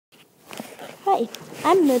Hi,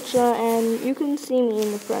 I'm Mitchell, and you can see me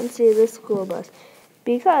in the front seat of the school bus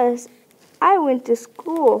because I went to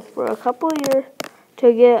school for a couple years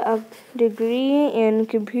to get a degree in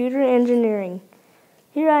computer engineering.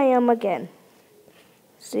 Here I am again.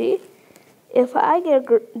 See, if I get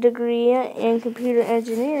a degree in computer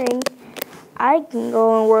engineering, I can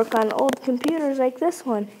go and work on old computers like this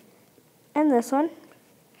one and this one.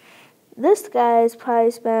 This guy's probably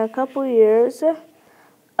spent a couple years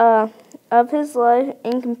of his life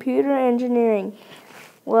in computer engineering.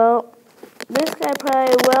 Well, this guy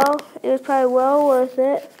it was probably well worth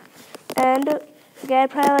it, and the guy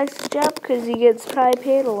probably likes his job because he gets probably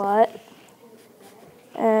paid a lot.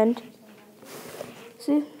 And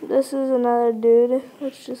see, this is another dude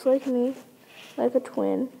that's just like me, like a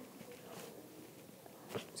twin.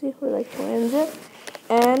 See, we're like twins,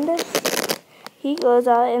 and he goes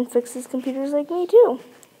out and fixes computers like me too.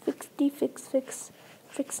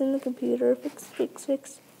 Fixing the computer,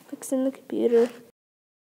 fixing the computer.